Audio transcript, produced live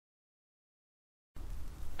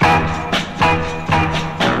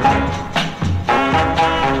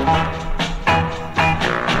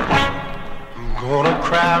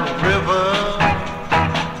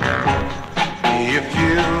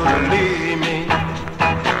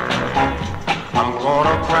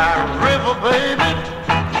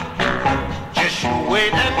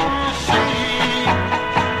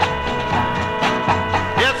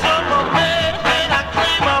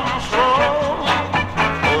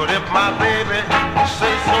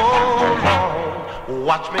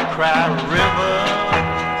watch me cry river,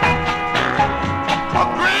 a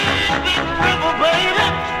great big river, baby.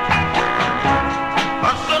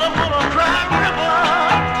 I said I'm gonna cry river,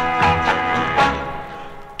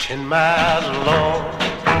 10 miles long.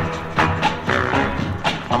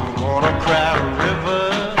 I'm gonna cry river,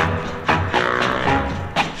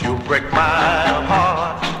 if you break my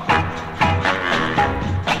heart.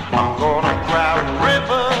 I'm gonna cry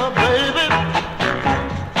river, baby,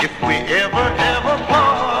 if we ever part.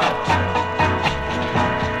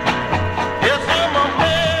 Yes, I'm a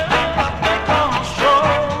man, I think I'm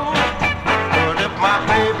strong, but if my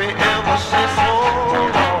baby ever says so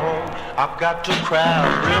long, I've got to cry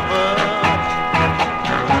river.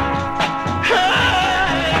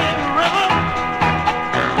 Hey, river,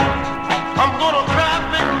 I'm gonna cry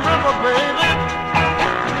big river, baby,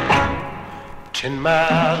 10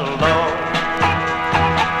 miles long.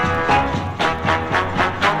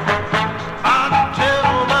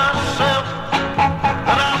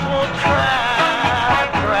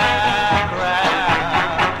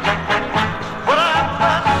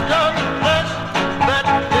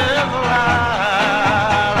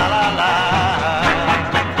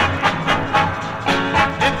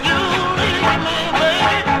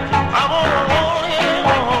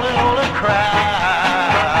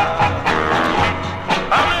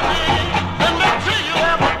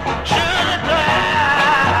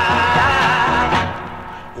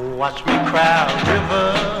 Watch me cry river,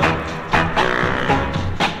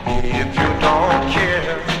 if you don't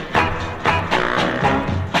care.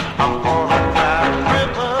 I'm gonna cry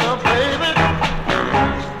river, baby,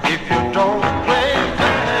 if you don't play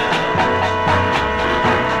fair.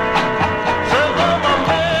 Says I'm a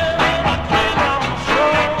man, I think I'm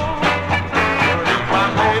strong, but if my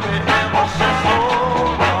baby ever says so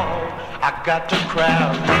long, I got to cry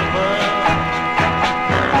river,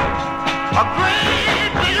 a great